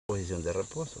posición de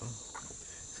reposo.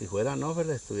 Si fuera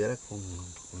anófela estuviera con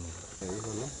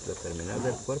la terminal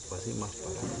del cuerpo así más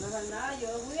parada.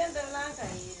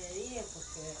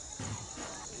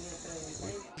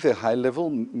 The high-level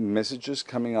messages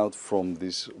coming out from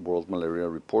this World Malaria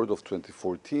Report of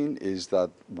 2014 is that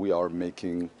we are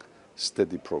making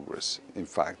steady progress. In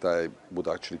fact, I would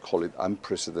actually call it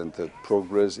unprecedented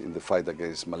progress in the fight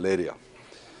against malaria.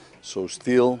 So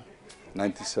still,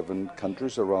 97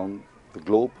 countries around the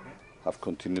globe have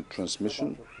continued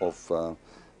transmission of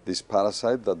this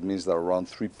parasite. That means that around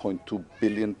 3.2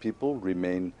 billion people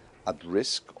remain at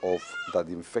risk of that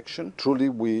infection. Truly,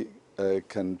 we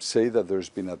can say that there's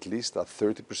been at least a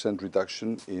 30%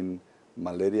 reduction in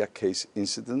malaria case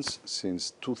incidence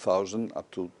since 2000 up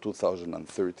to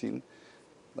 2013.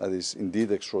 That is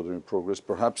indeed extraordinary progress.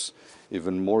 Perhaps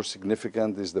even more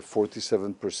significant is the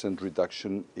 47%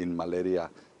 reduction in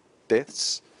malaria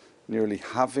deaths, nearly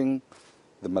halving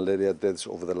the malaria deaths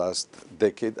over the last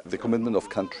decade. The commitment of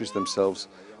countries themselves,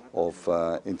 of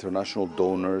international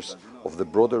donors, of the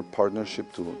broader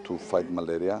partnership to fight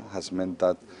malaria has meant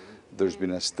that there's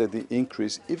been a steady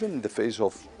increase, even in the face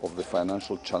of the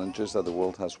financial challenges that the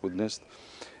world has witnessed,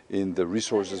 in the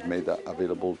resources made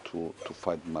available to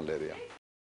fight malaria.